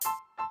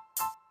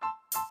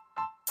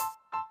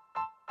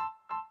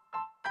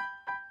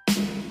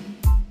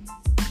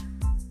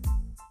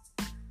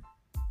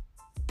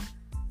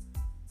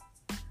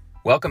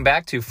Welcome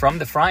back to From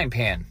the Frying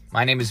Pan.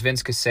 My name is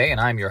Vince Cassay, and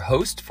I'm your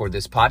host for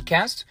this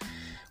podcast.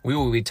 We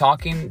will be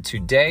talking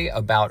today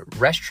about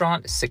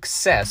restaurant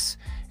success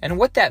and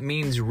what that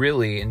means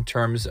really in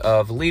terms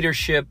of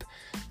leadership,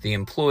 the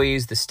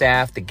employees, the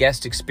staff, the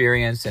guest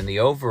experience, and the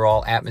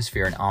overall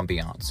atmosphere and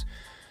ambiance.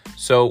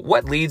 So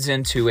what leads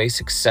into a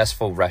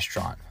successful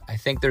restaurant? I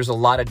think there's a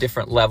lot of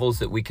different levels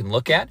that we can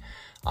look at.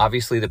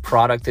 Obviously, the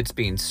product that's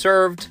being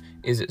served,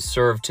 is it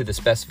served to the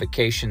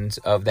specifications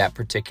of that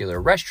particular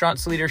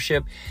restaurant's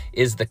leadership?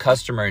 Is the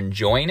customer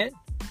enjoying it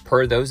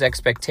per those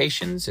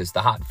expectations? Is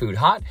the hot food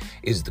hot?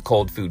 Is the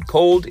cold food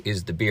cold?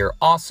 Is the beer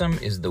awesome?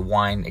 Is the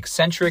wine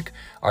eccentric?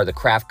 Are the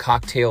craft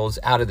cocktails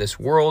out of this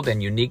world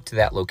and unique to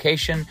that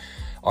location?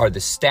 Are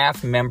the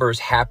staff members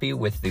happy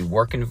with the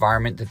work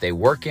environment that they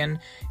work in?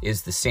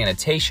 Is the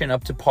sanitation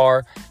up to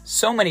par?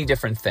 So many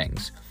different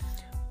things.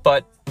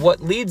 But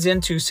what leads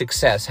into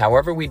success,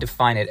 however we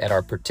define it at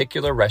our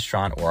particular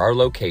restaurant or our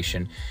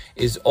location,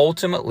 is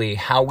ultimately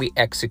how we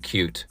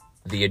execute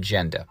the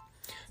agenda.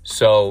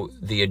 So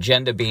the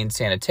agenda being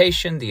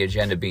sanitation, the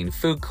agenda being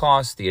food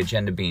costs, the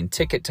agenda being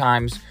ticket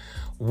times,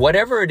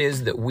 whatever it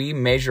is that we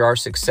measure our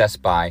success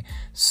by,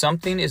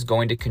 something is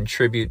going to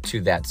contribute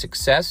to that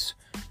success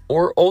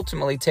or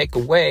ultimately take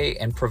away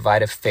and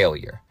provide a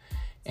failure.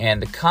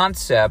 And the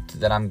concept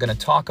that I'm going to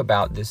talk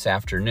about this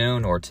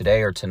afternoon or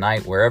today or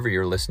tonight, wherever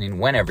you're listening,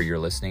 whenever you're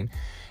listening,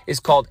 is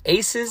called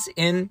Aces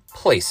in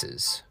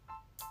Places.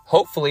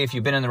 Hopefully, if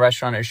you've been in the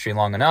restaurant industry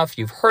long enough,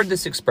 you've heard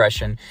this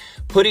expression,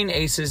 putting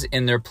aces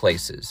in their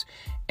places.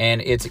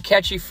 And it's a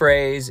catchy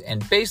phrase,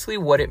 and basically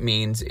what it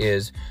means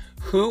is,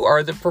 who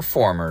are the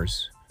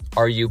performers?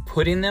 Are you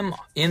putting them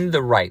in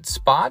the right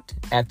spot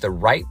at the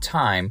right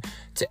time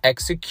to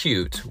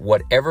execute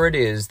whatever it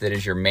is that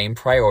is your main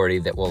priority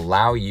that will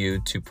allow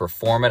you to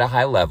perform at a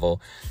high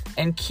level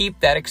and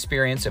keep that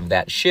experience of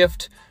that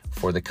shift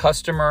for the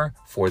customer,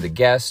 for the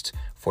guest,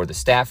 for the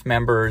staff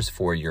members,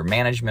 for your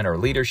management or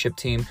leadership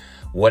team?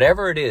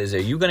 Whatever it is, are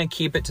you going to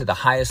keep it to the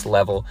highest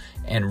level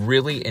and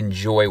really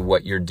enjoy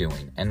what you're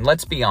doing? And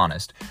let's be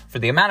honest, for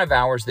the amount of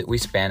hours that we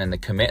spend and the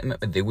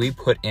commitment that we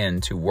put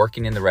into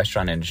working in the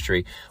restaurant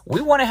industry, we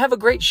want to have a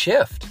great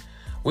shift.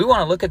 We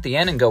want to look at the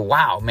end and go,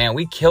 wow, man,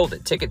 we killed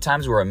it. Ticket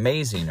times were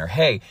amazing. Or,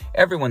 hey,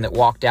 everyone that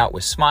walked out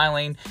was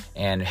smiling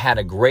and had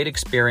a great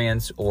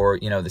experience. Or,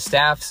 the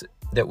staff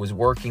that was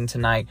working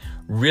tonight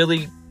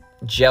really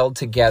gelled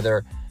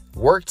together,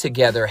 worked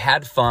together,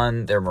 had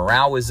fun. Their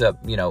morale was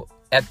up,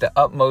 at the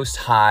utmost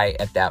high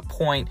at that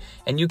point.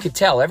 And you could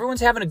tell everyone's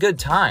having a good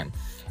time.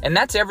 And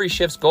that's every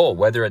shift's goal,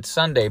 whether it's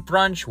Sunday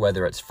brunch,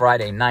 whether it's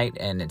Friday night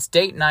and it's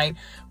date night,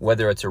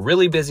 whether it's a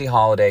really busy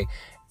holiday.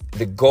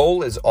 The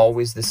goal is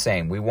always the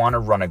same. We want to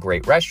run a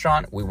great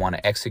restaurant. We want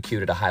to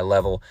execute at a high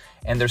level.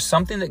 And there's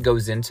something that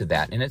goes into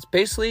that. And it's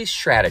basically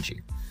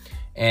strategy.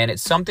 And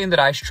it's something that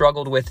I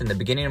struggled with in the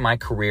beginning of my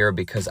career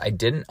because I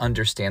didn't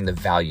understand the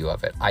value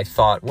of it. I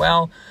thought,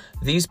 well,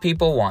 these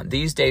people want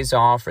these days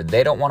off, or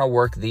they don't want to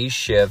work these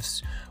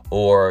shifts,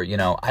 or,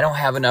 I don't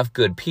have enough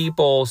good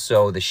people,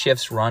 so the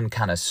shifts run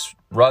kind of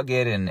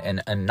rugged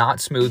and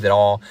not smooth at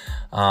all.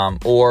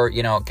 Or,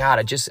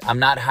 I'm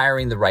not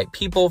hiring the right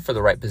people for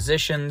the right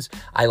positions.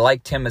 I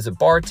liked him as a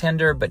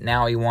bartender, but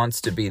now he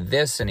wants to be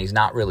this and he's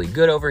not really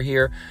good over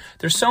here.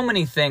 There's so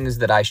many things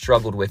that I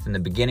struggled with in the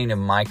beginning of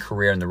my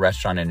career in the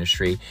restaurant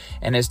industry.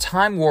 And as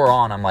time wore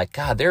on, I'm like,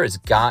 God, there has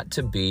got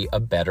to be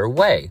a better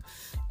way.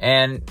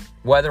 And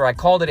whether I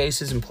called it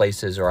Aces in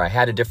Places or I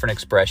had a different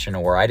expression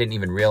or I didn't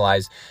even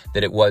realize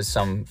that it was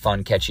some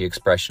fun, catchy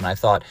expression, I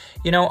thought,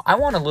 I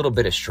want a little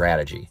bit of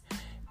strategy.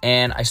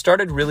 And I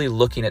started really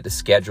looking at the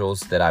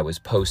schedules that I was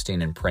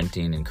posting and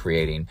printing and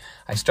creating.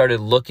 I started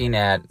looking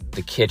at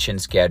the kitchen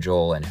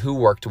schedule and who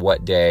worked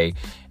what day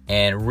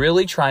and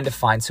really trying to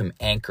find some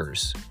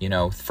anchors,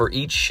 for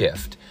each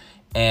shift.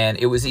 And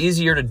it was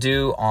easier to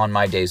do on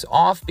my days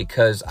off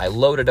because I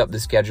loaded up the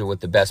schedule with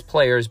the best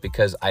players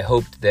because I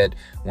hoped that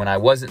when I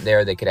wasn't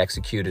there, they could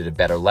execute at a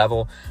better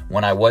level.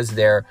 When I was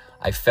there,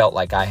 I felt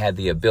like I had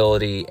the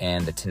ability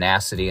and the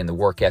tenacity and the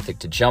work ethic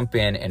to jump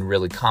in and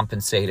really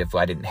compensate. If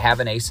I didn't have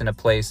an ace in a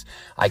place,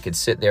 I could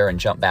sit there and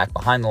jump back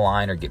behind the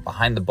line or get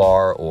behind the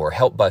bar or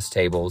help bus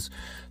tables.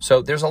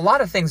 So there's a lot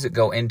of things that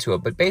go into it,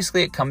 but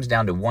basically it comes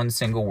down to one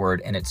single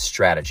word, and it's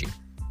strategy.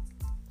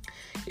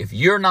 If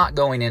you're not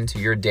going into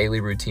your daily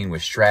routine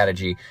with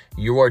strategy,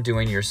 you are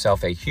doing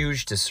yourself a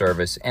huge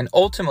disservice. And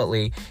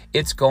ultimately,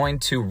 it's going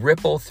to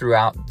ripple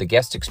throughout the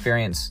guest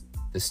experience,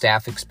 the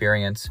staff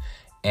experience,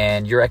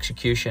 and your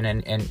execution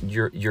and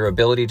your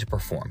ability to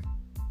perform.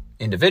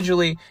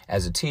 Individually,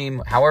 as a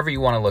team, however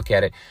you want to look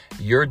at it,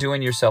 you're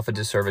doing yourself a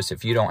disservice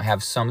if you don't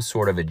have some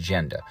sort of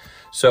agenda.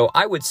 So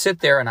I would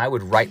sit there and I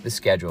would write the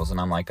schedules and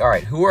I'm like, all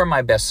right, who are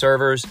my best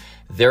servers?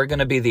 They're going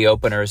to be the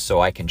openers, so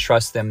I can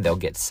trust them. They'll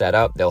get set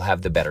up. They'll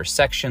have the better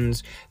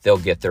sections. They'll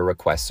get their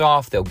requests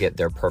off. They'll get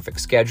their perfect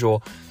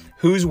schedule.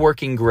 Who's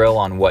working grill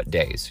on what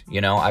days?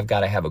 I've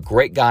got to have a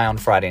great guy on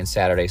Friday and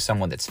Saturday,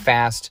 someone that's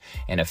fast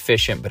and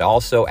efficient, but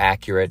also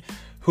accurate.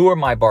 Who are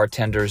my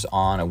bartenders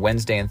on a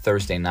Wednesday and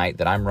Thursday night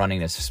that I'm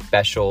running a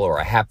special or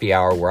a happy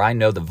hour where I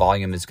know the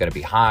volume is going to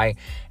be high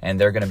and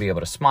they're going to be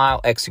able to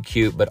smile,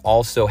 execute, but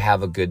also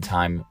have a good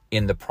time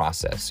in the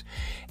process.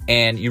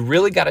 And you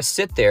really got to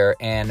sit there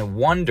and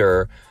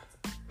wonder,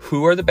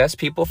 who are the best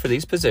people for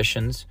these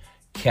positions?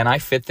 Can I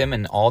fit them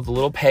in all the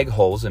little peg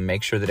holes and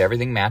make sure that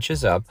everything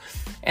matches up?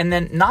 And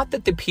then, not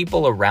that the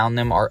people around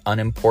them are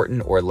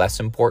unimportant or less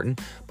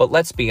important, but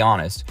let's be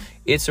honest,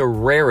 it's a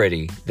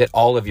rarity that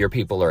all of your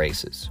people are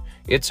aces.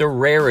 It's a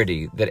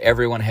rarity that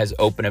everyone has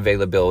open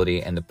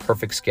availability and the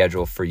perfect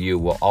schedule for you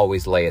will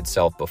always lay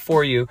itself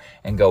before you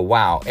and go,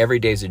 wow, every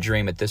day's a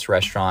dream at this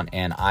restaurant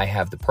and I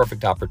have the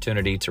perfect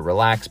opportunity to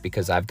relax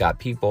because I've got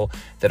people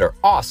that are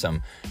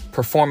awesome,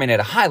 performing at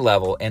a high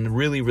level and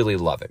really, really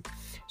love it.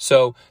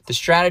 So the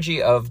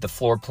strategy of the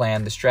floor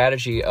plan, the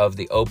strategy of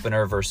the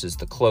opener versus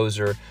the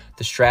closer,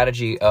 the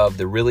strategy of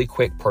the really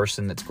quick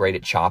person that's great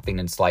at chopping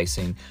and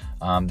slicing,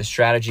 the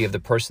strategy of the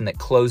person that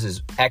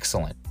closes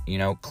excellent,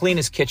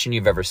 cleanest kitchen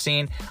you've ever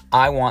seen.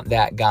 I want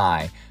that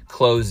guy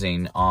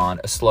closing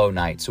on a slow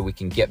night so we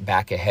can get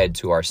back ahead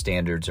to our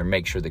standards or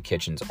make sure the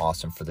kitchen's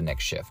awesome for the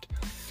next shift.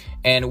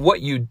 And what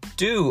you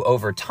do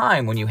over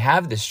time when you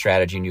have this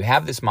strategy and you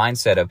have this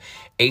mindset of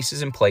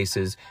aces in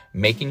places,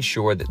 making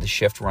sure that the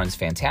shift runs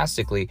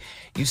fantastically,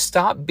 you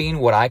stop being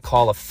what I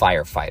call a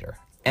firefighter.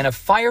 And a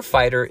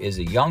firefighter is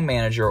a young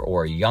manager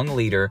or a young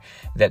leader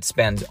that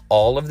spends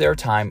all of their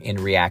time in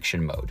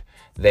reaction mode.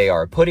 They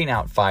are putting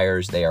out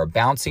fires. They are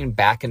bouncing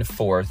back and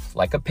forth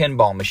like a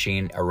pinball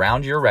machine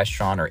around your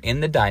restaurant or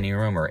in the dining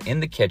room or in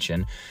the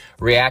kitchen,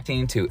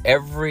 reacting to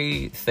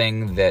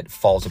everything that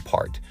falls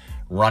apart.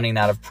 Running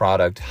out of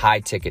product,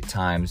 high ticket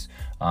times,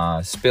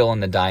 spill in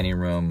the dining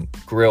room,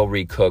 grill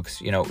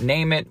recooks,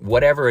 name it,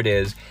 whatever it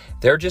is.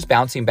 They're just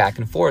bouncing back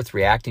and forth,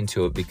 reacting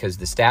to it because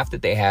the staff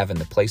that they have and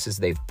the places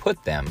they've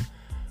put them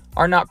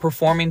are not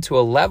performing to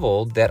a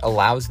level that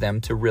allows them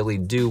to really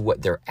do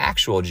what their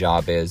actual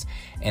job is,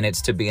 and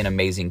it's to be an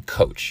amazing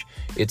coach.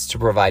 It's to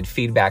provide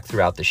feedback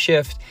throughout the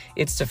shift.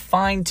 It's to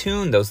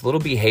fine-tune those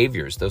little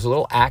behaviors, those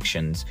little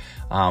actions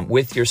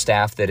with your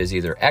staff that is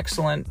either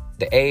excellent,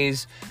 the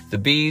A's, the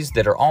B's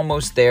that are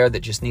almost there that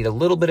just need a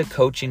little bit of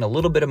coaching, a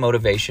little bit of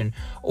motivation,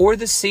 or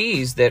the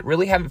C's that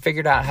really haven't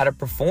figured out how to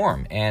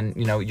perform. And,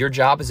 your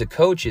job as a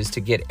coach is to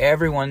get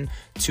everyone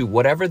to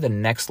whatever the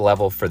next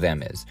level for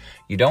them is.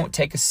 You don't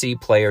take a C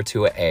player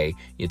to an A,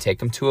 you take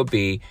them to a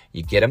B,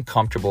 you get them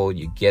comfortable,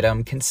 you get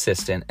them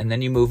consistent, and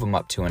then you move them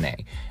up to an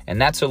A. And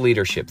that's a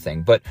leadership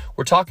thing. But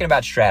we're talking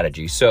about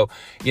strategy. So,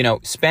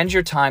 spend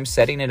your time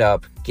setting it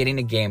up, getting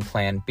a game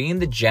plan, being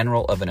the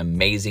general of an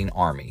amazing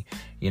army.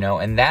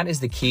 And that is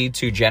the key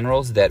to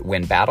generals that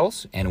win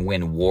battles and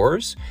win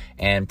wars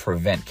and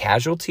prevent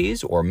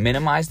casualties or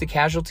minimize the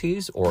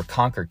casualties or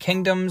conquer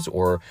kingdoms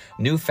or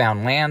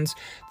newfound lands.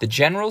 The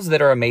generals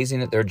that are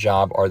amazing at their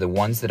job are the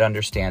ones that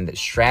understand that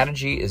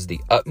strategy is the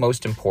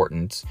utmost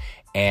importance.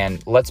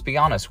 And let's be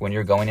honest, when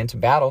you're going into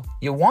battle,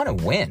 you want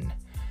to win.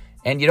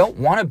 And you don't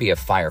want to be a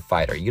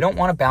firefighter. You don't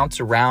want to bounce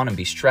around and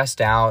be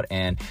stressed out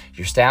and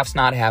your staff's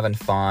not having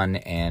fun.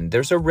 And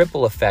there's a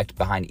ripple effect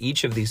behind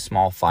each of these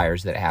small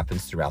fires that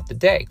happens throughout the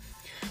day.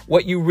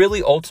 What you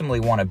really ultimately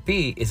want to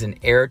be is an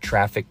air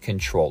traffic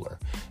controller.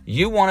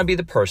 You want to be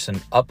the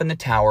person up in the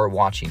tower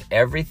watching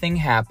everything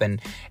happen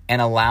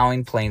and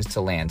allowing planes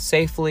to land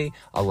safely,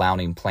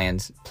 allowing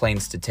planes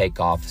to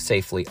take off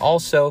safely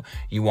also.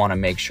 You want to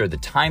make sure the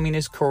timing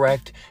is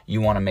correct.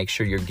 You want to make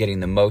sure you're getting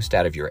the most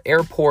out of your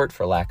airport,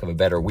 for lack of a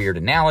better weird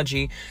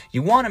analogy.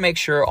 You want to make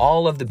sure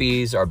all of the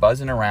bees are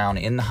buzzing around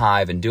in the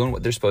hive and doing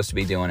what they're supposed to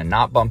be doing and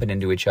not bumping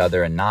into each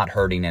other and not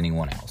hurting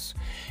anyone else.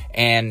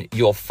 And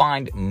you'll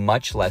find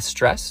much less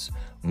stress,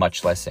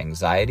 much less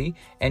anxiety,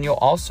 and you'll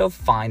also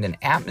find an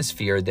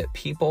atmosphere that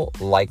people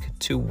like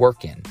to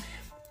work in.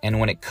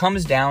 And when it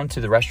comes down to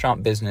the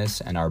restaurant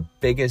business and our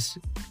biggest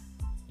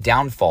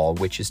downfall,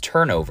 which is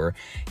turnover,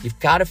 you've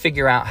got to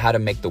figure out how to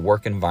make the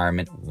work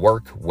environment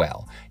work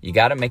well. You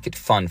got to make it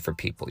fun for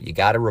people. You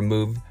got to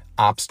remove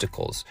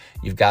obstacles.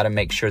 You've got to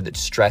make sure that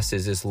stress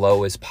is as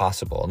low as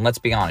possible. And let's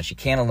be honest, you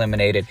can't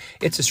eliminate it.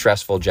 It's a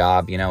stressful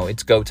job.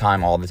 It's go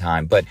time all the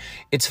time, but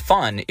it's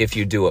fun if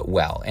you do it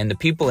well. And the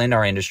people in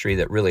our industry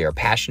that really are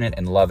passionate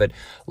and love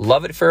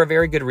it for a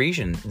very good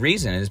reason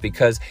is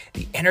because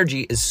the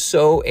energy is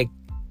so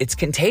it's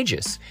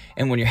contagious.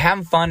 And when you're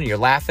having fun and you're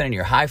laughing and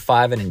you're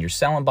high-fiving and you're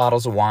selling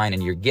bottles of wine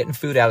and you're getting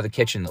food out of the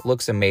kitchen that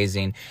looks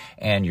amazing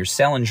and you're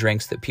selling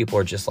drinks that people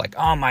are just like,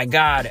 oh my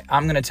God,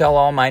 I'm going to tell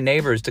all my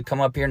neighbors to come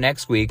up here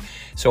next week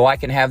so I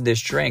can have this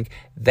drink.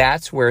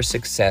 That's where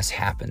success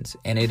happens.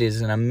 And it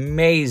is an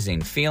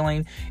amazing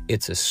feeling.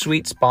 It's a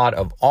sweet spot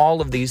of all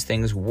of these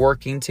things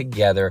working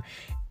together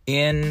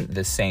in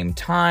the same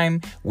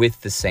time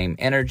with the same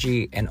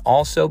energy and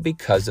also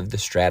because of the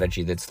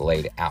strategy that's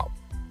laid out.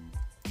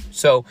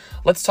 So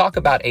let's talk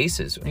about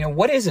aces.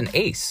 What is an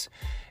ace?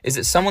 Is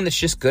it someone that's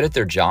just good at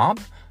their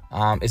job?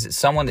 Is it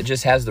someone that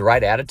just has the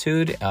right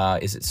attitude?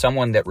 Is it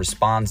someone that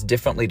responds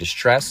differently to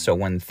stress? So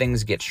when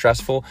things get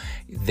stressful,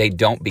 they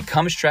don't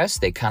become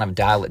stressed. They kind of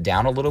dial it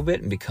down a little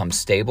bit and become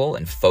stable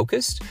and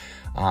focused.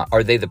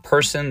 Are they the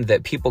person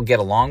that people get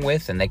along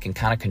with and they can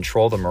kind of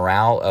control the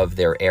morale of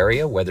their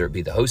area, whether it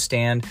be the host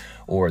stand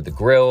or the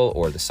grill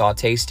or the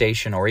saute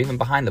station or even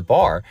behind the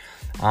bar?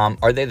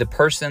 Are they the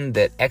person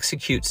that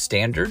executes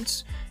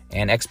standards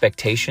and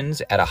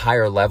expectations at a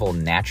higher level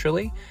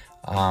naturally?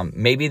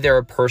 Maybe they're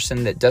a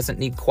person that doesn't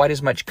need quite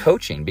as much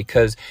coaching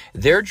because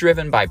they're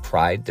driven by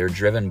pride, they're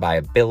driven by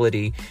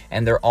ability,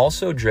 and they're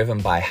also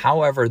driven by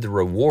however the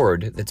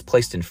reward that's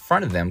placed in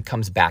front of them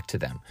comes back to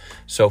them.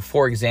 So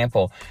for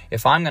example,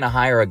 if I'm going to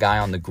hire a guy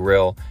on the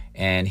grill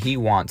and he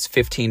wants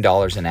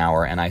 $15 an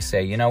hour and I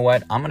say, you know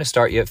what, I'm going to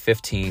start you at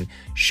 15,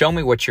 show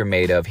me what you're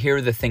made of, here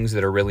are the things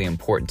that are really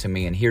important to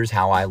me, and here's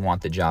how I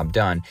want the job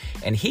done.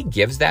 And he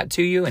gives that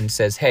to you and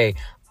says, hey,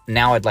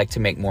 now I'd like to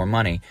make more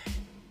money.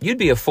 You'd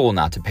be a fool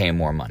not to pay him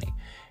more money.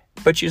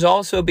 But you'd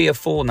also be a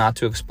fool not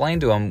to explain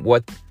to him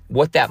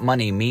what that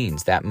money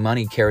means. That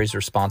money carries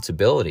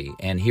responsibility.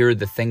 And here are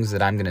the things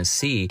that I'm going to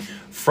see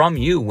from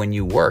you when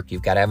you work.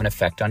 You've got to have an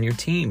effect on your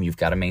team. You've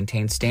got to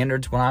maintain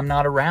standards when I'm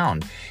not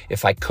around.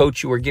 If I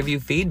coach you or give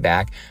you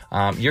feedback,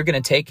 you're going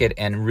to take it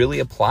and really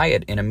apply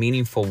it in a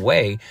meaningful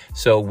way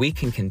so we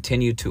can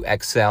continue to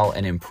excel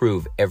and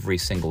improve every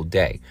single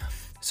day.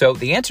 So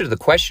the answer to the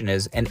question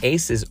is an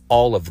ace is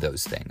all of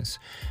those things.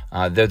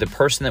 They're the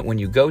person that when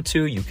you go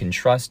to, you can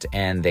trust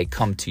and they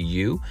come to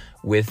you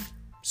with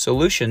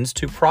solutions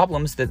to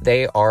problems that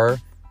they are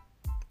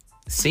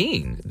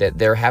seeing, that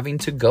they're having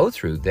to go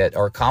through, that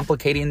are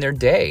complicating their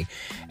day.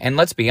 And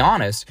let's be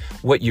honest,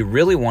 what you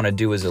really want to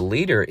do as a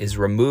leader is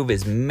remove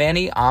as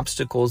many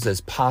obstacles as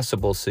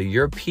possible so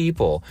your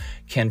people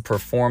can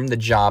perform the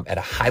job at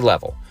a high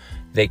level.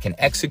 They can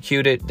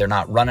execute it. They're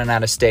not running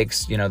out of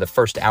steaks. You know, the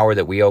first hour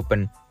that we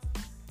open,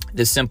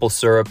 the simple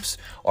syrups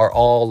are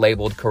all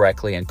labeled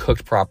correctly and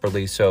cooked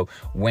properly. So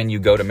when you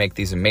go to make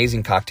these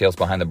amazing cocktails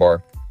behind the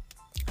bar,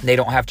 they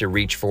don't have to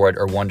reach for it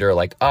or wonder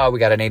like, oh, we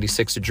got an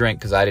 86 to drink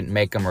because I didn't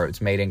make them or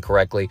it's made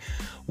incorrectly.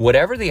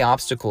 Whatever the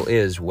obstacle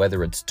is,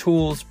 whether it's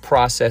tools,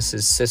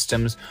 processes,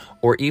 systems,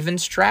 or even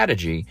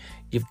strategy,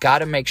 you've got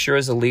to make sure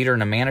as a leader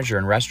and a manager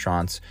in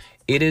restaurants,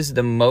 it is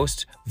the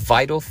most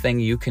vital thing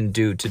you can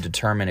do to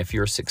determine if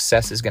your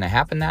success is going to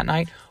happen that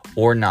night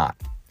or not.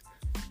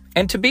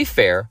 And to be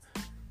fair,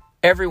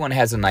 everyone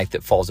has a night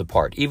that falls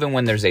apart, even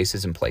when there's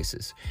aces in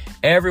places.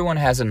 Everyone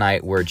has a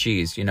night where,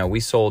 geez, you know,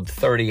 we sold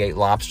 38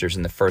 lobsters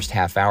in the first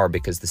half hour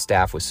because the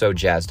staff was so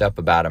jazzed up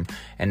about them,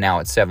 and now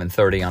it's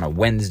 7:30 on a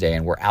Wednesday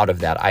and we're out of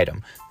that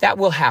item. That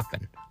will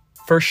happen.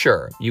 For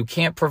sure. You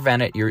can't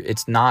prevent it.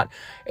 It's not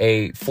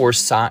a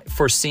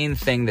foreseen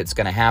thing that's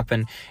going to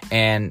happen,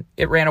 and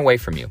it ran away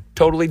from you.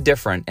 Totally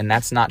different, and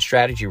that's not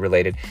strategy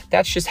related.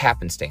 That's just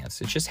happenstance.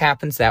 It just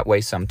happens that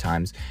way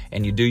sometimes,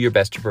 and you do your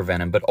best to prevent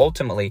them. But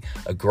ultimately,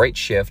 a great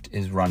shift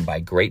is run by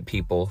great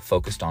people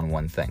focused on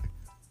one thing.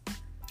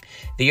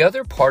 The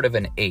other part of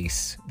an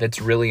ace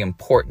that's really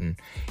important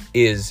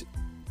is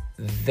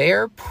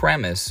their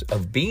premise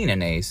of being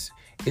an ace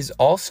is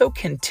also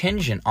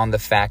contingent on the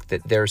fact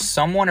that there's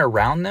someone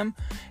around them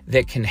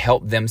that can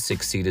help them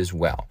succeed as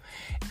well.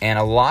 And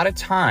a lot of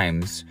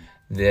times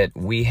that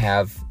we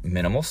have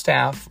minimal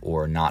staff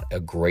or not a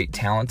great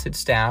talented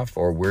staff,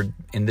 or we're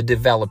in the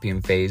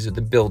developing phase or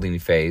the building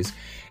phase,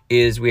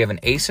 is we have an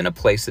ace in a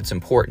place that's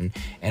important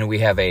and we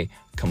have a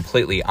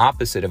completely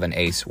opposite of an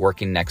ace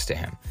working next to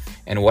him.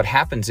 And what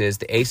happens is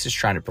the ace is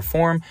trying to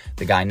perform,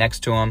 the guy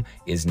next to him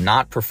is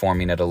not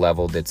performing at a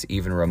level that's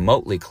even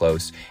remotely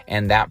close,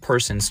 and that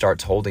person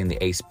starts holding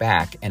the ace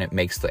back and it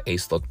makes the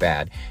ace look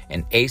bad.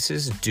 And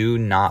aces do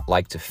not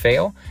like to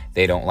fail,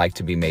 they don't like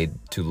to be made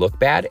to look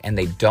bad, and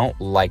they don't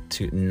like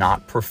to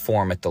not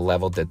perform at the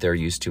level that they're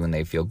used to and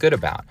they feel good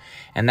about.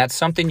 And that's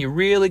something you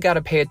really got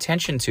to pay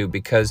attention to,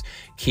 because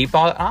keep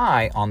an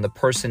eye on the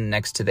person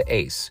next to the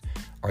ace.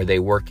 Are they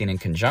working in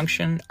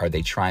conjunction? Are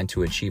they trying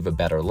to achieve a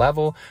better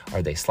level?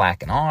 Are they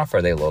slacking off?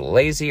 Are they a little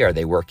lazy? Are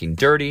they working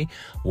dirty?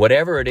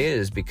 Whatever it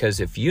is,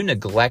 because if you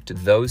neglect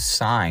those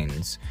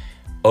signs,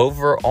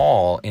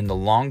 overall, in the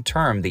long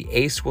term, the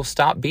ace will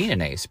stop being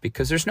an ace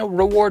because there's no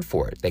reward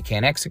for it. They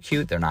can't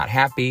execute, they're not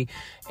happy,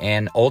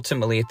 and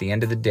ultimately, at the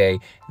end of the day,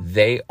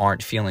 they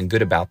aren't feeling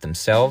good about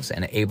themselves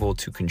and able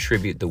to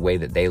contribute the way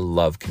that they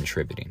love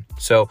contributing.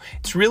 So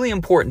it's really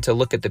important to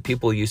look at the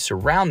people you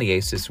surround the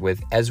aces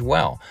with as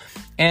well.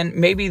 And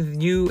maybe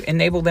you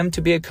enable them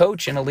to be a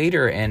coach and a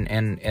leader and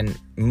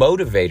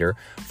motivator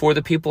for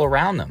the people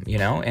around them, you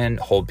know, and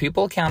hold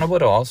people accountable,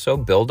 to also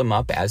build them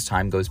up as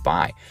time goes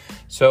by.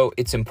 So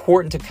it's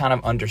important to kind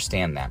of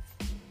understand that.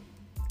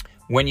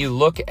 When you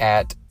look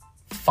at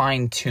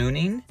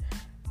fine-tuning,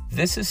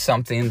 this is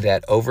something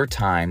that over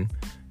time,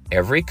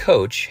 every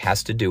coach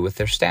has to do with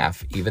their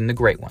staff, even the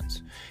great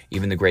ones,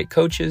 even the great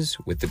coaches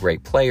with the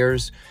great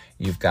players.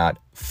 You've got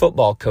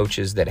football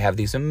coaches that have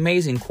these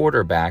amazing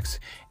quarterbacks,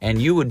 and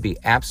you would be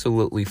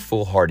absolutely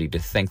foolhardy to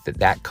think that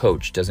that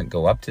coach doesn't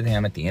go up to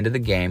them at the end of the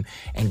game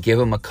and give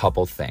them a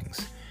couple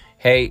things.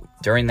 hey,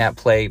 during that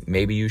play,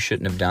 maybe you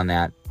shouldn't have done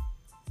that.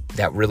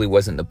 That really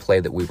wasn't the play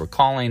that we were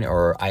calling,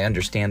 or I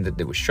understand that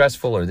it was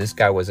stressful, or this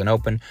guy wasn't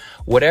open.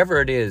 Whatever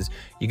it is,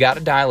 you got to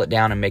dial it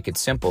down and make it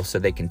simple so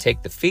they can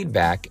take the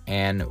feedback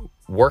and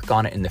work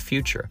on it in the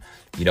future.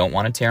 You don't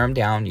want to tear them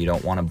down. You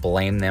don't want to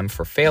blame them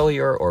for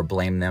failure or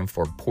blame them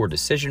for poor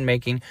decision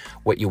making.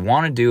 What you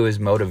want to do is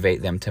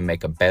motivate them to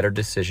make a better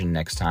decision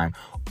next time,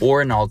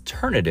 or an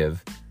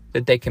alternative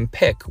that they can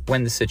pick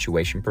when the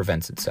situation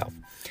presents itself.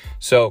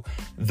 So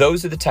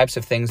those are the types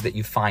of things that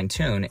you fine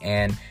tune.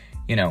 And,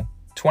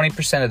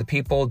 20% of the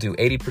people do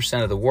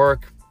 80% of the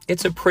work.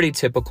 It's a pretty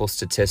typical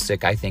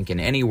statistic, I think, in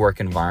any work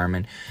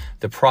environment.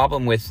 The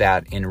problem with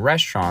that in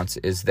restaurants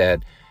is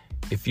that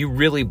if you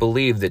really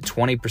believe that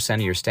 20%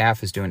 of your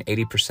staff is doing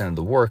 80% of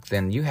the work,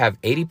 then you have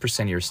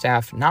 80% of your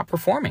staff not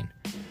performing.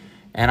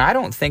 And I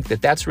don't think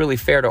that that's really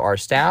fair to our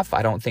staff.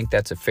 I don't think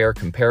that's a fair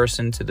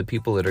comparison to the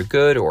people that are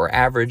good or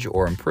average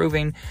or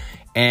improving.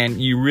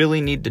 And you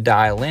really need to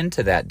dial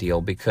into that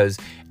deal, because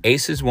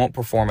aces won't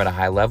perform at a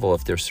high level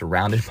if they're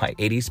surrounded by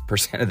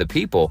 80% of the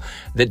people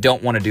that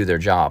don't want to do their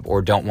job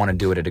or don't want to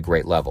do it at a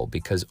great level.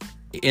 Because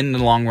in the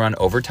long run,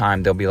 over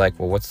time, they'll be like,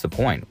 well, what's the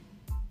point?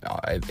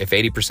 If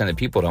 80% of the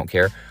people don't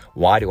care,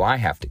 why do I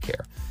have to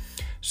care?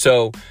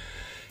 So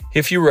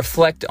if you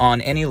reflect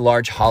on any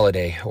large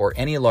holiday or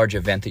any large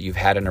event that you've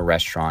had in a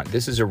restaurant,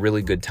 this is a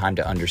really good time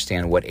to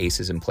understand what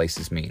Aces and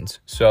Places means.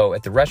 So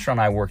at the restaurant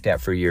I worked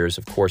at for years,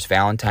 of course,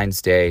 Valentine's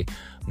Day,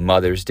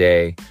 Mother's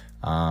Day,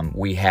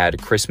 we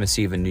had Christmas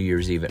Eve and New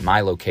Year's Eve at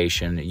my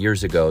location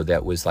years ago.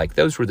 That was like,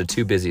 those were the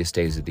two busiest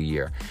days of the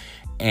year.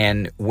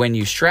 And when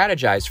you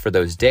strategize for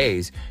those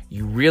days,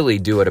 you really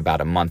do it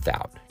about a month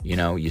out.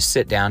 You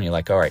sit down, you're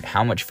like, all right,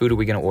 how much food are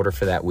we going to order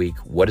for that week?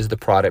 What does the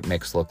product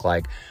mix look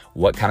like?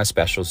 What kind of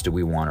specials do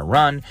we want to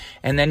run?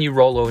 And then you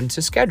roll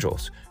into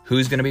schedules.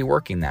 Who's going to be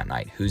working that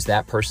night? Who's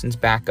that person's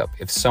backup?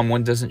 If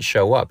someone doesn't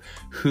show up,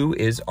 who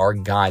is our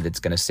guy that's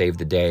going to save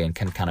the day and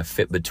can kind of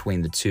fit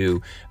between the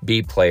two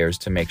B players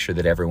to make sure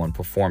that everyone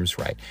performs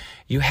right?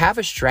 You have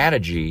a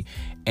strategy,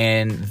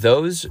 and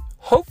those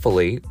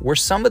hopefully were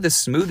some of the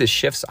smoothest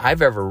shifts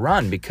I've ever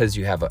run, because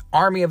you have an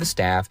army of a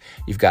staff,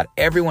 you've got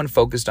everyone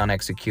focused on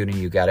executing,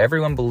 you've got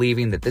everyone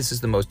believing that this is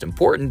the most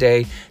important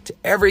day to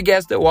every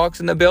guest that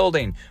walks in the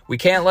building. We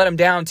can't let them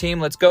down,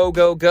 team. Let's go,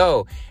 go,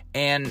 go.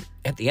 And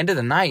at the end of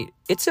the night,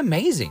 it's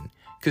amazing,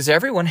 because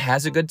everyone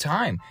has a good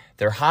time.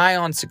 They're high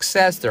on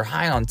success. They're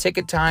high on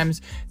ticket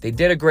times. They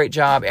did a great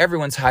job.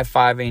 Everyone's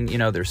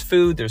high-fiving. There's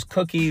food, there's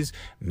cookies,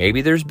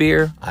 maybe there's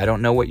beer. I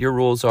don't know what your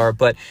rules are,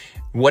 but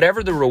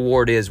whatever the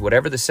reward is,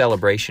 whatever the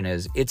celebration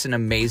is, it's an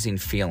amazing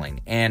feeling.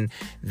 And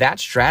that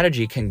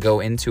strategy can go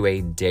into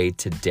a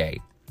day-to-day.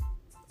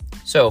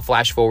 So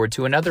flash forward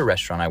to another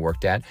restaurant I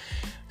worked at.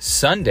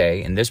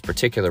 Sunday, in this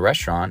particular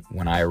restaurant,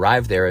 when I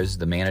arrived there as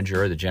the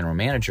manager or the general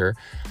manager,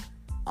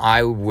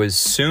 I was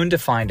soon to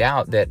find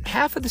out that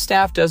half of the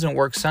staff doesn't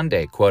work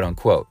Sunday, quote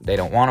unquote. They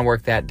don't want to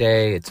work that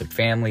day. It's a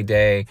family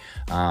day.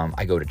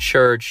 I go to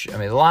church.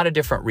 A lot of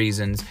different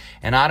reasons.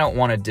 And I don't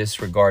want to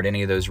disregard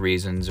any of those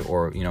reasons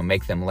or,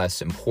 make them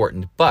less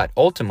important. But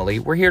ultimately,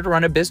 we're here to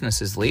run a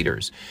business as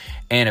leaders.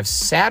 And if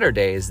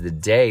Saturday is the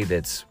day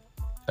that's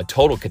a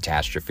total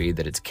catastrophe,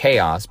 that it's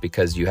chaos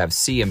because you have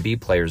C and B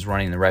players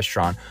running the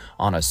restaurant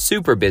on a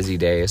super busy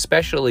day,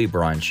 especially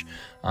brunch,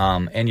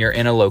 and you're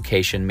in a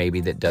location maybe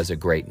that does a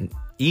great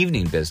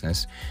evening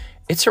business,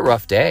 it's a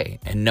rough day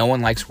and no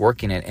one likes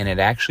working it, and it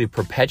actually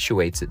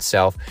perpetuates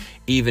itself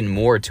even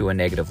more to a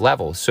negative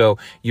level. So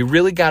you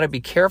really got to be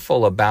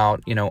careful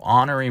about,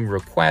 honoring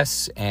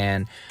requests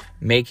and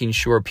making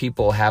sure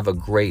people have a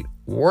great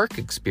work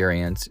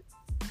experience,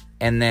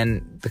 and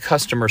then the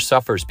customer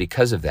suffers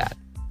because of that.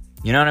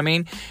 You know what I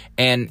mean?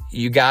 And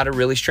you got to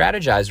really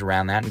strategize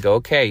around that and go,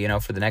 okay,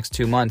 for the next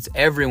 2 months,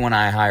 everyone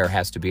I hire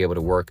has to be able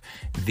to work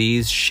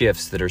these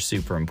shifts that are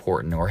super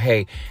important. Or,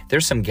 hey,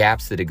 there's some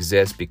gaps that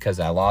exist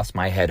because I lost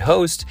my head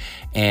host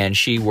and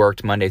she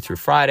worked Monday through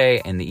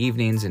Friday in the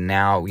evenings. And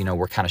now,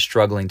 we're kind of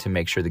struggling to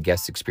make sure the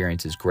guest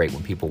experience is great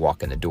when people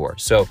walk in the door.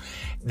 So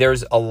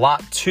there's a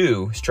lot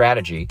to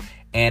strategy,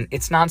 and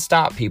it's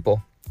nonstop,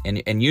 people.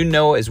 And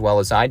as well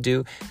as I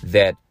do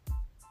that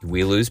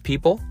we lose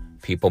people.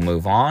 People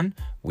move on.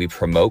 We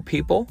promote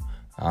people.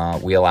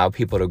 We allow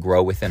people to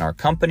grow within our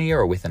company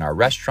or within our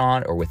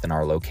restaurant or within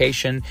our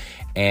location.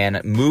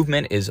 And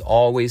movement is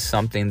always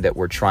something that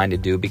we're trying to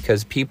do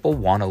because people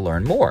want to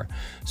learn more.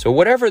 So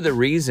whatever the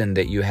reason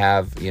that you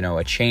have,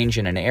 a change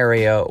in an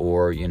area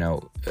or,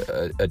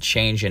 a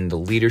change in the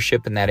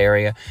leadership in that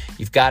area,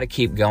 you've got to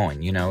keep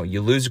going.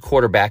 You lose a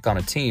quarterback on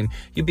a team,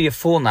 you'd be a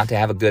fool not to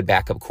have a good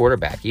backup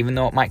quarterback. Even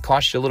though it might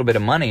cost you a little bit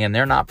of money and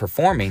they're not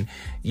performing,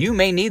 you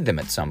may need them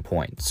at some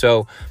point.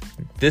 So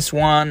this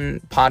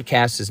one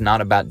podcast is not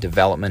about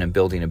development and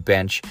building a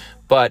bench,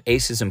 but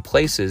Aces and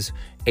Places.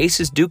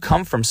 Aces do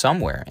come from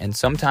somewhere, and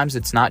sometimes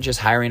it's not just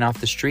hiring off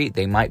the street.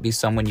 They might be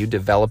someone you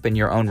develop in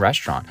your own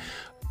restaurant.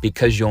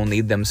 because you'll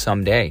need them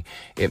someday.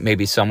 It may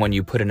be someone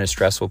you put in a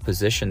stressful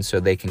position so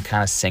they can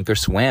kind of sink or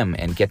swim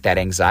and get that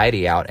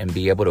anxiety out and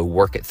be able to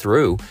work it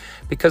through,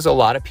 because a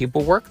lot of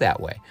people work that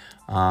way.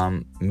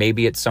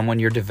 Maybe it's someone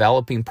you're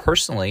developing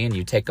personally and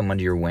you take them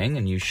under your wing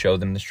and you show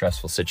them the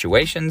stressful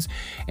situations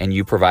and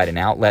you provide an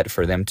outlet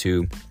for them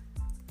to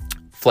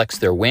flex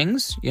their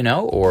wings,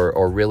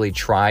 or really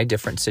try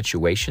different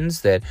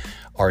situations that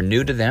are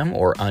new to them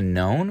or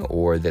unknown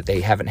or that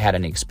they haven't had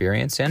any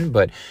experience in.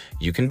 But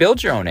you can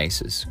build your own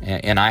ACEs,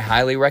 and I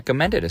highly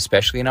recommend it,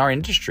 especially in our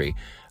industry.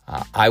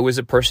 I was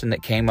a person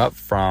that came up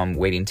from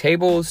waiting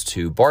tables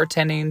to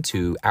bartending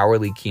to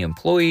hourly key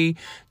employee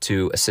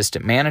to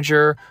assistant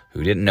manager,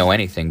 who didn't know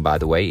anything, by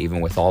the way,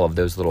 even with all of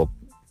those little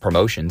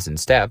promotions and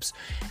steps.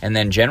 And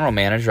then general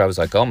manager, I was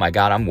like, oh my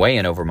God, I'm way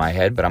in over my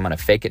head, but I'm going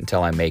to fake it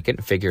until I make it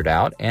and figure it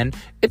out. And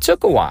it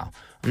took a while.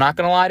 I'm not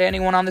going to lie to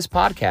anyone on this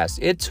podcast.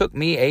 It took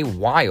me a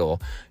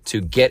while to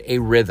get a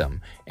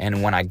rhythm.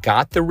 And when I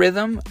got the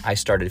rhythm, I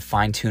started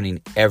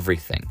fine-tuning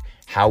everything.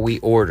 How we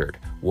ordered,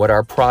 what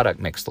our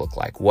product mix looked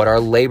like, what our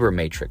labor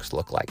matrix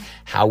looked like,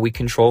 how we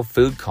control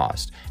food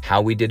cost,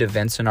 how we did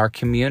events in our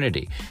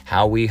community,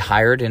 how we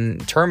hired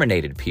and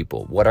terminated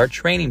people, what our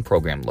training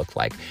program looked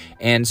like.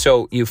 And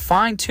so you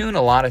fine tune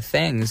a lot of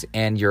things,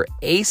 and your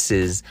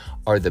ACEs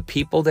are the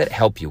people that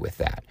help you with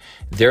that.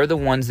 They're the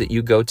ones that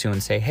you go to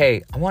and say,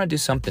 hey, I want to do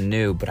something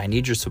new, but I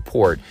need your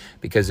support,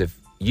 because if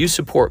you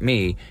support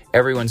me,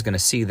 everyone's going to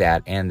see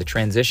that, and the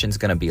transition's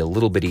going to be a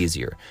little bit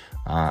easier.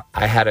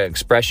 I had an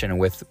expression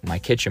with my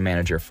kitchen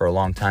manager for a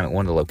long time at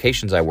one of the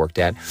locations I worked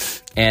at,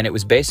 and it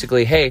was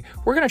basically, hey,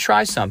 we're going to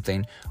try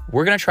something.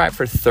 We're going to try it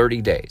for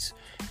 30 days,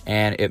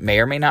 and it may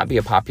or may not be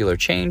a popular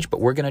change,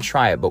 but we're going to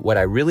try it. But what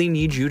I really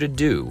need you to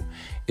do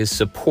is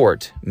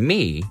support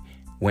me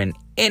when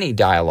any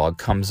dialogue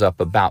comes up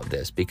about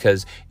this,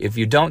 because if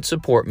you don't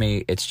support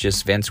me, it's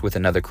just Vince with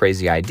another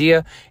crazy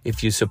idea.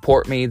 If you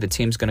support me, the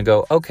team's going to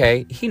go,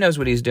 okay, he knows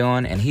what he's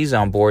doing and he's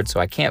on board, so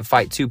I can't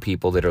fight two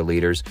people that are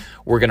leaders.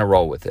 We're going to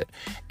roll with it.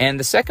 And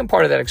the second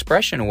part of that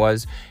expression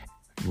was,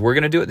 we're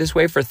going to do it this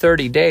way for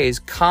 30 days,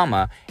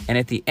 comma, and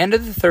at the end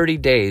of the 30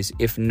 days,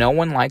 if no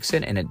one likes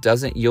it and it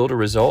doesn't yield a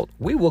result,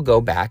 we will go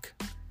back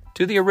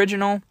to the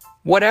original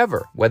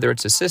whatever, whether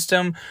it's a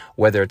system,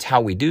 whether it's how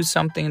we do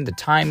something, the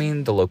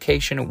timing, the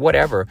location,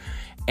 whatever.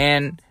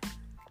 And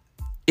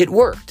it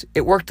worked.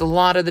 It worked a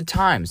lot of the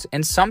times.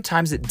 And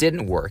sometimes it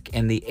didn't work.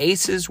 And the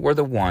ACEs were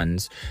the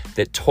ones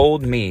that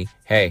told me,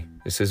 hey,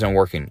 this isn't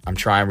working. I'm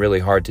trying really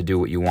hard to do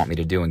what you want me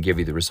to do and give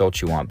you the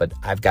results you want. But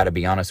I've got to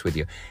be honest with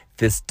you.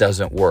 This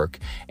doesn't work.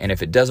 And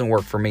if it doesn't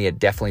work for me, it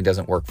definitely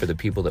doesn't work for the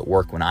people that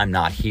work when I'm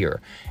not here.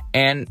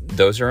 And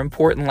those are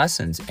important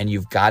lessons. And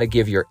you've got to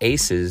give your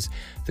ACEs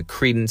the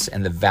credence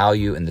and the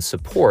value and the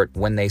support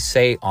when they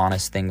say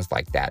honest things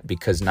like that.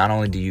 Because not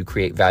only do you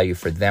create value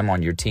for them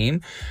on your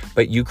team,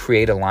 but you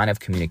create a line of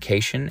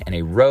communication and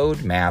a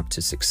roadmap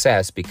to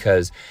success.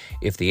 Because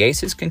if the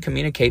ACEs can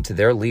communicate to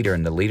their leader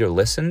and the leader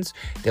listens,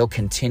 they'll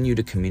continue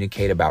to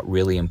communicate about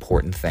really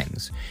important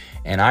things.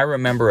 And I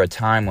remember a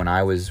time when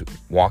I was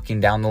walking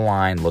down the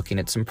line looking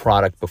at some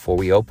product before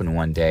we opened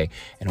one day,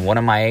 and one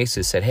of my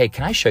ACEs said, hey,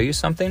 can I show you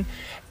something?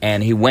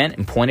 And he went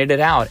and pointed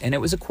it out, and it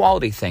was a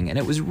quality thing, and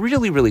it was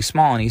really, really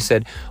small. And he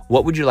said,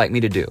 what would you like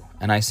me to do?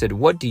 And I said,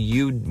 what do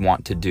you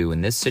want to do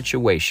in this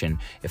situation?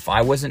 If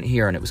I wasn't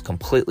here and it was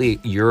completely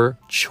your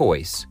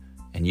choice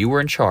and you were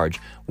in charge,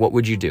 what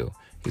would you do?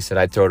 He said,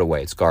 I'd throw it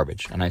away. It's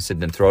garbage. And I said,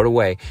 then throw it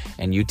away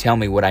and you tell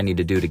me what I need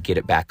to do to get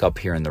it back up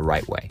here in the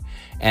right way.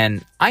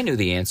 And I knew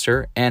the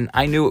answer, and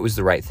I knew it was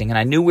the right thing, and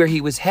I knew where he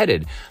was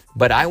headed,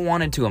 but I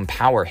wanted to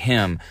empower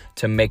him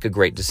to make a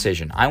great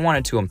decision. I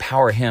wanted to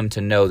empower him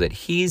to know that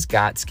he's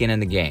got skin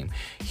in the game.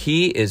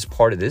 He is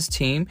part of this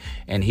team,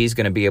 and he's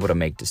going to be able to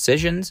make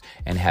decisions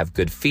and have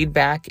good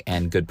feedback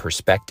and good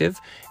perspective.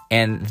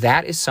 And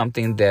that is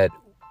something that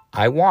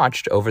I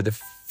watched over the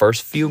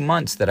first few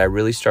months that I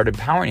really started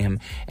empowering him.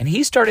 And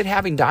he started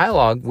having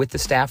dialogue with the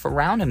staff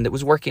around him that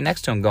was working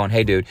next to him going,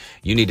 hey, dude,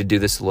 you need to do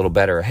this a little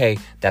better. Hey,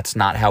 that's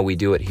not how we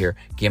do it here.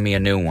 Give me a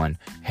new one.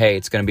 Hey,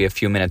 it's going to be a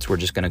few minutes. We're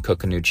just going to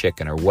cook a new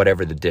chicken or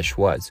whatever the dish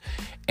was.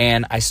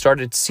 And I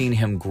started seeing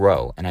him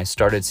grow, and I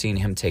started seeing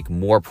him take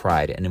more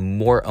pride and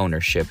more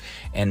ownership,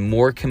 and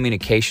more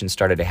communication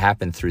started to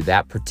happen through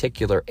that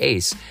particular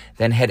ACE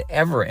than had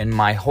ever in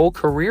my whole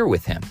career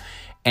with him.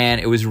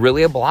 And it was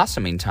really a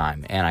blossoming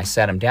time. And I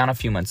sat him down a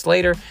few months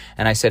later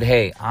and I said,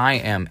 hey, I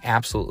am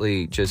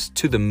absolutely just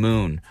to the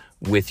moon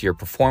with your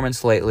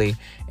performance lately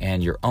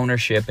and your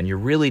ownership, and you're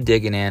really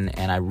digging in,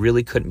 and I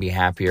really couldn't be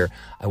happier.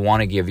 I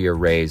want to give you a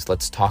raise.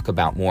 Let's talk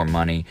about more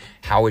money.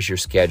 How is your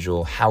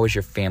schedule? How is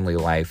your family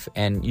life?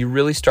 And you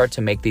really start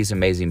to make these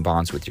amazing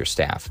bonds with your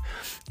staff.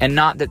 And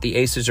not that the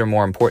ACEs are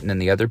more important than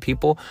the other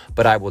people,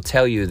 but I will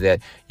tell you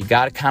that you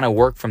got to kind of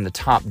work from the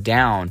top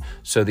down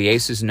so the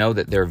ACEs know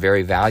that they're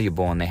very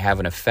valuable and they have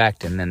an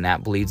effect, and then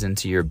that bleeds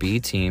into your B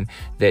team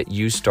that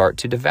you start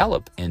to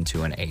develop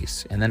into an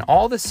ACE. And then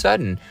all of a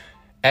sudden,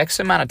 X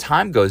amount of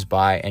time goes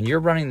by and you're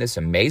running this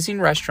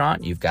amazing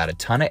restaurant. You've got a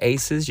ton of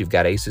aces. You've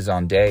got aces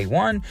on day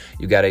 1.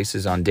 You've got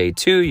aces on day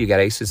 2. You got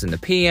aces in the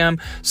PM,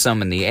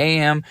 some in the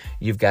AM.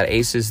 You've got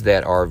aces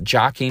that are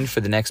jockeying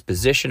for the next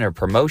position or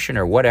promotion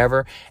or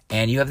whatever.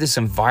 And you have this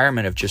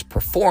environment of just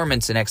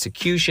performance and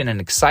execution and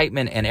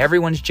excitement, and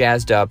everyone's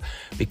jazzed up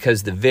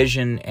because the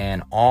vision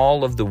and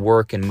all of the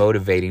work and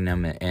motivating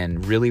them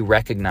and really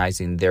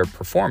recognizing their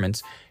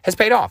performance has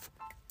paid off.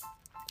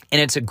 And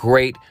it's a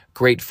great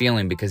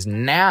feeling because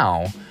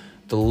now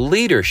the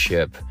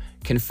leadership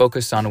can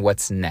focus on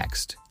what's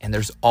next. And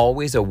there's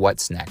always a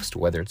what's next,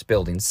 whether it's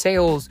building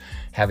sales,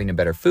 having a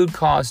better food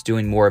cost,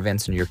 doing more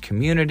events in your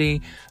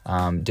community,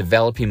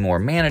 developing more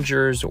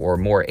managers or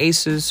more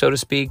aces, so to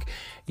speak.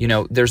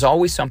 There's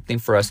always something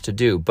for us to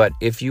do. But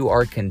if you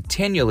are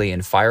continually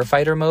in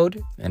firefighter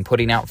mode and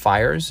putting out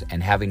fires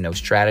and having no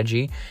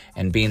strategy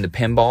and being the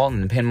pinball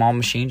and the pinball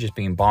machine just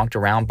being bonked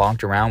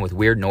around with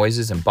weird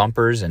noises and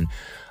bumpers and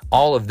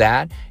all of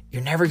that,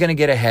 you're never going to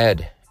get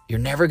ahead. You're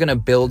never going to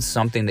build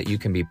something that you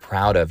can be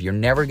proud of. You're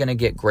never going to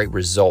get great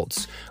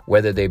results,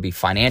 whether they be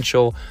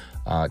financial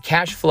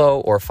cash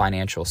flow or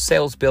financial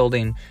sales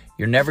building.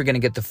 You're never going to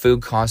get the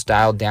food cost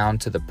dialed down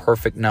to the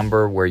perfect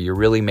number where you're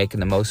really making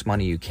the most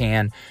money you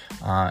can.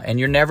 And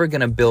you're never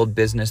going to build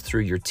business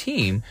through your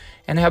team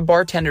and have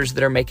bartenders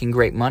that are making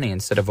great money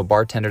instead of a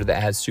bartender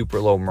that has super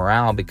low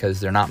morale because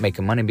they're not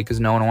making money because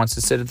no one wants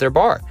to sit at their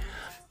bar.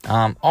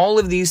 All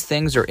of these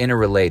things are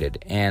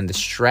interrelated, and the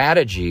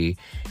strategy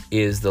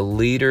is the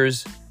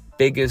leader's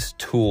biggest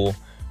tool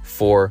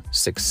for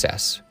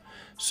success.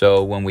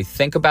 So when we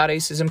think about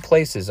aces and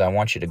places, I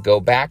want you to go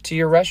back to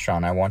your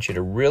restaurant. I want you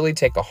to really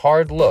take a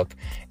hard look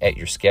at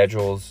your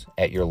schedules,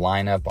 at your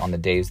lineup on the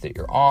days that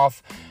you're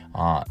off,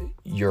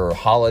 your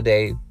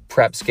holiday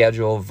prep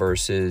schedule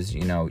versus,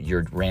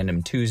 your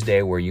random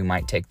Tuesday where you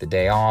might take the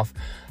day off.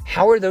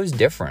 How are those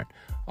different?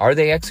 Are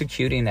they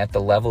executing at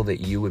the level that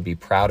you would be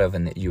proud of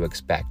and that you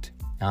expect?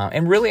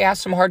 And really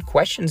ask some hard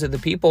questions of the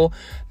people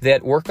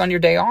that work on your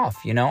day off.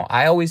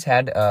 I always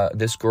had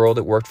this girl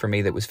that worked for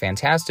me that was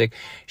fantastic.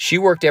 She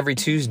worked every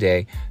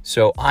Tuesday,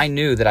 so I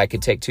knew that I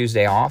could take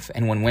Tuesday off.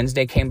 And when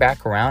Wednesday came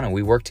back around and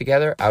we worked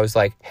together, I was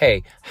like,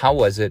 hey, how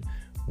was it?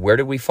 Where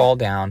did we fall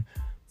down?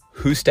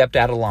 Who stepped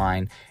out of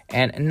line?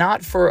 And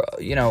not for,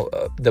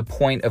 the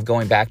point of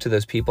going back to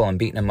those people and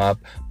beating them up,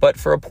 but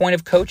for a point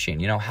of coaching.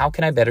 How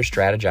can I better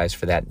strategize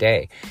for that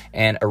day?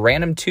 And a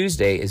random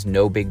Tuesday is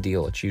no big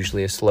deal. It's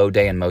usually a slow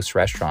day in most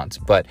restaurants,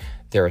 but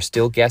there are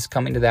still guests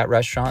coming to that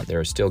restaurant. There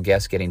are still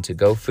guests getting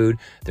to-go food.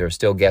 There are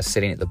still guests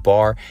sitting at the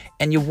bar.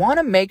 And you want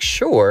to make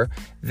sure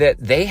that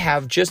they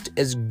have just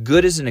as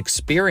good as an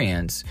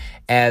experience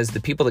as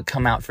the people that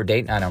come out for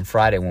date night on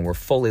Friday when we're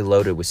fully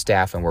loaded with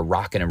staff and we're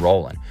rocking and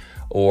rolling.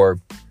 Or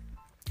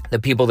the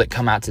people that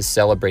come out to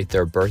celebrate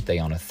their birthday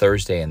on a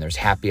Thursday and there's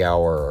happy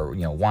hour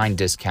or, wine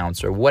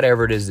discounts or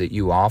whatever it is that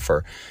you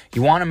offer.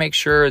 You want to make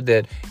sure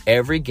that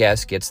every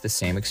guest gets the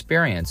same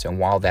experience. And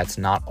while that's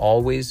not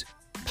always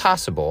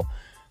possible,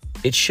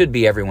 it should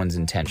be everyone's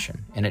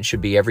intention, and it should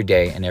be every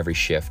day and every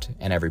shift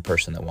and every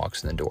person that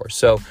walks in the door.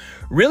 So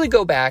really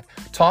go back,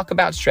 talk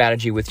about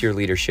strategy with your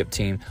leadership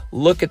team,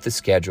 look at the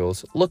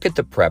schedules, look at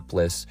the prep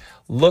lists,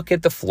 look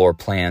at the floor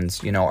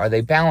plans. Are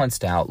they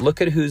balanced out? Look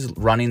at who's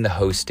running the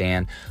host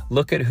stand.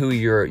 Look at who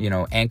your,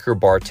 anchor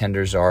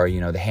bartenders are,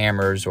 the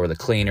hammers or the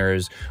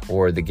cleaners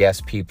or the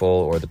guest people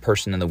or the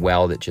person in the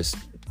well that just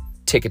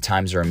ticket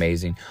times are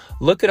amazing.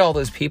 Look at all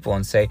those people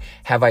and say,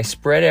 have I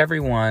spread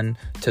everyone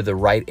to the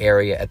right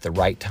area at the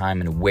right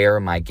time, and where are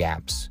my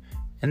gaps?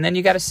 And then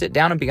you got to sit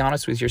down and be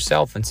honest with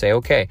yourself and say,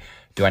 okay,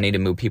 do I need to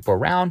move people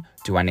around?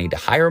 Do I need to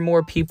hire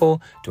more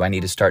people? Do I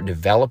need to start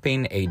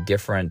developing a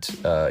different,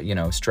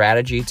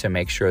 strategy to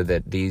make sure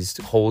that these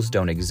holes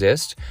don't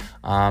exist?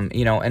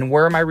 And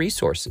where are my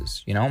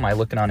resources? Am I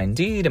looking on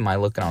Indeed? Am I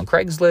looking on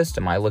Craigslist?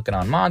 Am I looking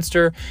on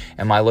Monster?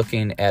 Am I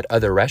looking at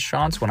other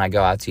restaurants when I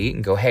go out to eat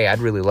and go, hey, I'd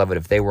really love it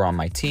if they were on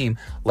my team.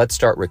 Let's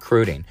start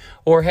recruiting.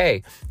 Or,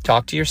 hey,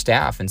 talk to your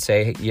staff and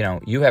say,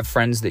 you have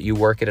friends that you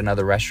work at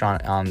another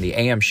restaurant on the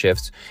AM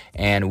shifts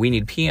and we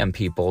need PM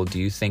people. Do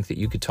you think that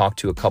you could talk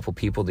to a couple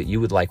people that you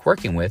would like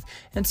working with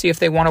and see if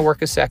they want to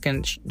work a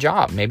second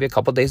job, maybe a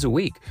couple days a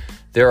week?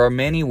 There are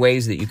many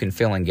ways that you can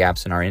fill in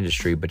gaps in our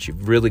industry, but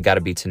you've really got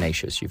to be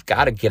tenacious. You've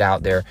got to get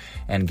out there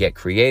and get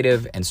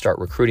creative and start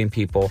recruiting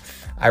people.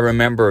 I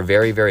remember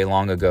very, very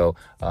long ago,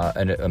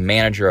 a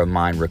manager of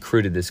mine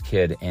recruited this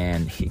kid,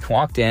 and he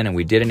walked in and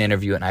we did an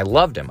interview, and I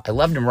loved him. I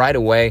loved him right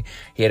away.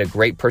 He had a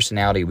great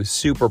personality. He was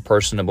super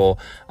personable.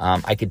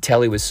 I could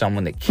tell he was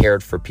someone that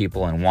cared for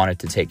people and wanted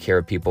to take care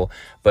of people,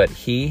 but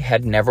he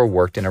had never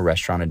worked in a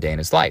restaurant a day in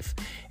his life.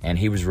 And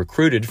he was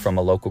recruited from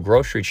a local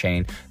grocery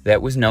chain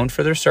that was known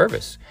for their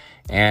service.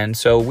 And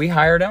so we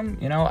hired him.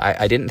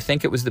 I didn't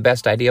think it was the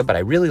best idea, but I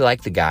really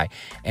liked the guy.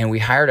 And we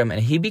hired him, and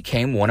he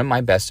became one of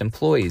my best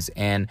employees.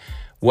 And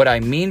what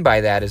I mean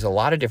by that is a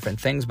lot of different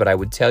things, but I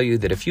would tell you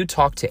that if you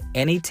talk to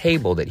any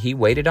table that he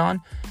waited on,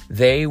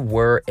 they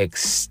were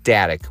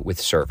ecstatic with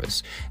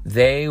service.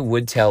 They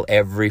would tell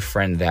every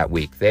friend that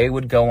week. They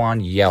would go on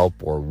Yelp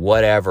or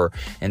whatever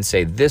and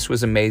say, this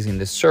was amazing.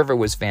 This server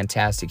was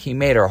fantastic. He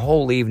made our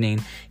whole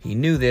evening. He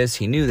knew this,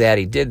 he knew that,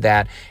 he did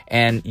that.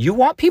 And you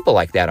want people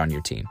like that on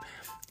your team.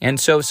 And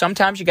so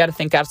sometimes you got to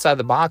think outside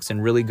the box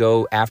and really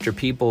go after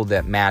people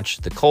that match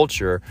the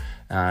culture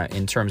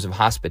in terms of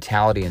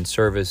hospitality and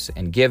service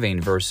and giving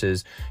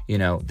versus,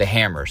 the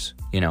hammers.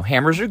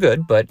 Hammers are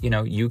good, but,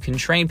 you can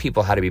train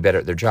people how to be better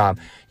at their job.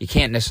 You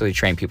can't necessarily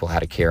train people how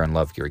to care and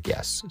love your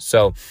guests.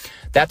 So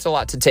that's a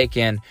lot to take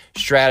in.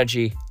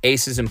 Strategy,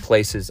 aces and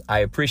places. I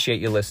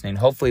appreciate you listening.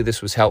 Hopefully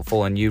this was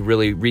helpful and you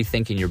really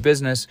rethinking your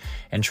business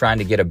and trying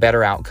to get a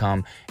better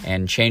outcome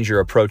and change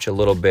your approach a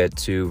little bit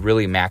to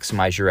really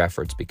maximize your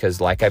efforts. Because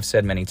like I've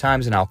said many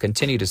times, and I'll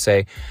continue to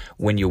say,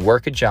 when you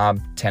work a job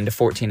 10 to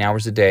 14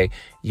 hours a day,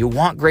 you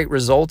want great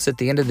results at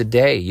the end of the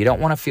day. You don't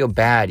want to feel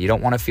bad. You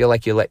don't want to feel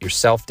like you let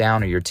yourself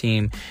down or your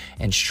team.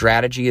 And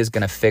strategy is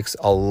going to fix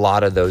a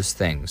lot of those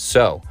things.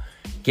 So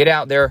get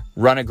out there,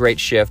 run a great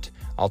shift.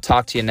 I'll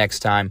talk to you next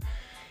time.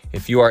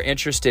 If you are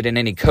interested in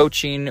any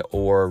coaching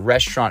or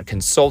restaurant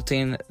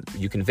consulting,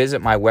 you can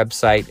visit my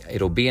website.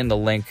 It'll be in the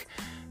link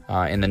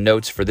in the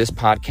notes for this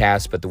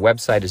podcast, but the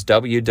website is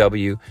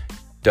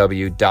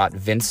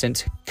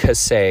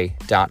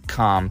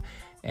www.vincentcassay.com.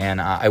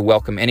 And I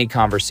welcome any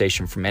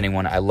conversation from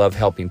anyone. I love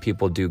helping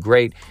people do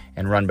great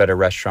and run better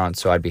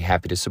restaurants, so I'd be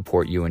happy to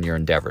support you in your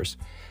endeavors.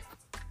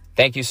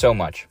 Thank you so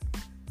much.